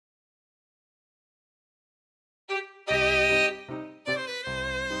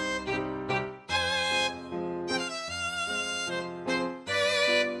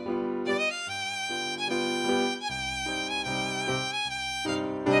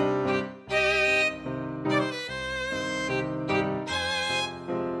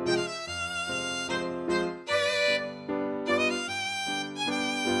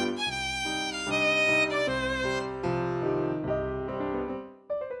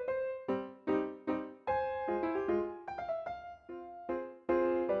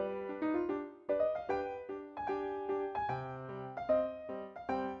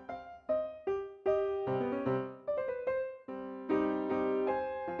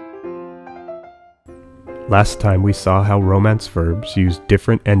Last time we saw how Romance verbs use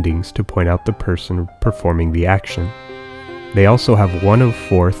different endings to point out the person performing the action. They also have one of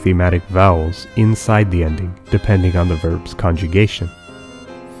 4 thematic vowels inside the ending, depending on the verb's conjugation.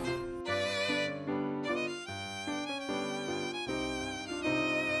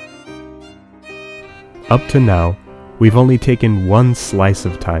 Up to now, we've only taken one slice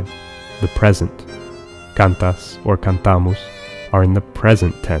of time, the present. Cantas or cantamos are in the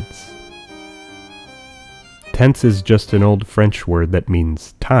present tense. Tense is just an old French word that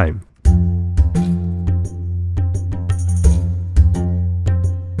means time.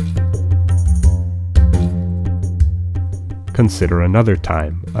 Consider another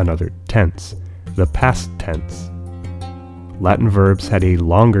time, another tense, the past tense. Latin verbs had a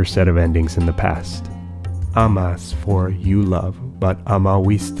longer set of endings in the past. Amas for you love, but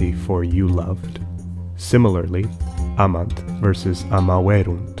amavisti for you loved. Similarly, amant versus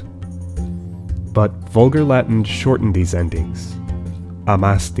amaverunt. But Vulgar Latin shortened these endings.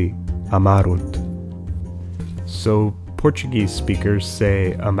 Amasti, amarunt. So Portuguese speakers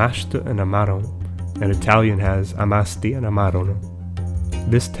say amaste and amaram, and Italian has amasti and amarono.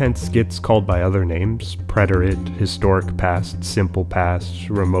 This tense gets called by other names: preterit, historic past, simple past,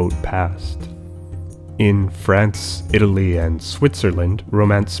 remote past. In France, Italy, and Switzerland,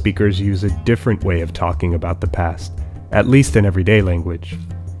 Romance speakers use a different way of talking about the past, at least in everyday language.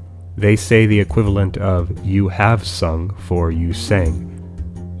 They say the equivalent of you have sung for you sang.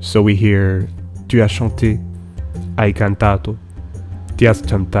 So we hear tu has chanté, hai cantato, ti has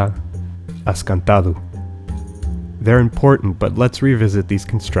chantado, has cantado. They're important, but let's revisit these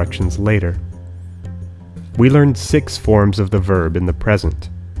constructions later. We learned 6 forms of the verb in the present: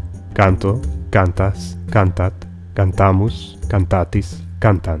 canto, cantas, cantat, cantamus, cantatis,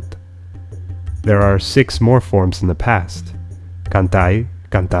 cantant. There are 6 more forms in the past: cantai,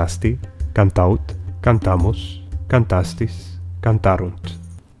 cantasti, cantaut, cantamus, cantastis, cantarunt.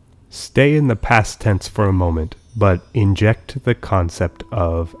 Stay in the past tense for a moment, but inject the concept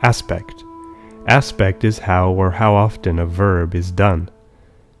of aspect. Aspect is how or how often a verb is done.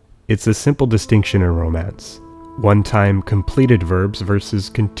 It's a simple distinction in Romance: one-time completed verbs versus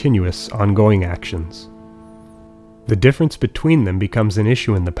continuous, ongoing actions. The difference between them becomes an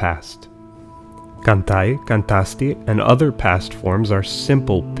issue in the past. Cantai, cantasti, and other past forms are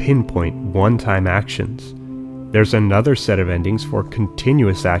simple, pinpoint, one-time actions. There's another set of endings for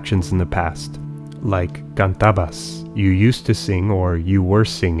continuous actions in the past, like cantabas, you used to sing or you were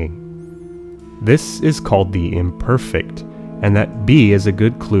singing. This is called the imperfect, and that B is a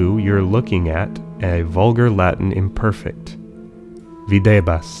good clue you're looking at a Vulgar Latin imperfect.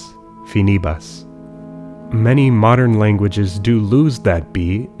 Videbas, finibas. Many modern languages do lose that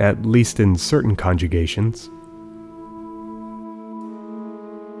B, at least in certain conjugations.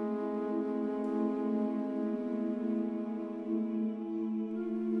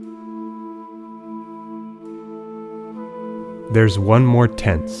 There's one more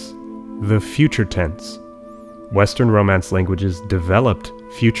tense, the future tense. Western Romance languages developed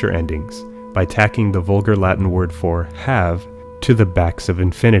future endings by tacking the Vulgar Latin word for have to the backs of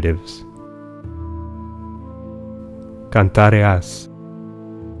infinitives. Cantare-as.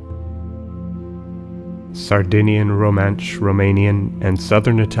 Sardinian, Romansh, Romanian, and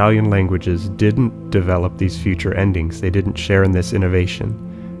Southern Italian languages didn't develop these future endings. They didn't share in this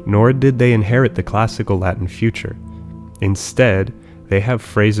innovation, nor did they inherit the classical Latin future. Instead, they have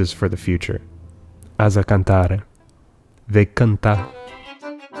phrases for the future. As a cantare, ve canta.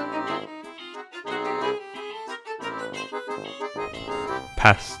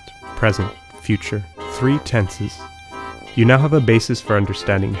 Past, present, future, 3 tenses. You now have a basis for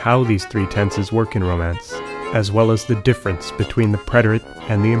understanding how these 3 tenses work in Romance, as well as the difference between the preterit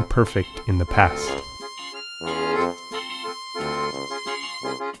and the imperfect in the past.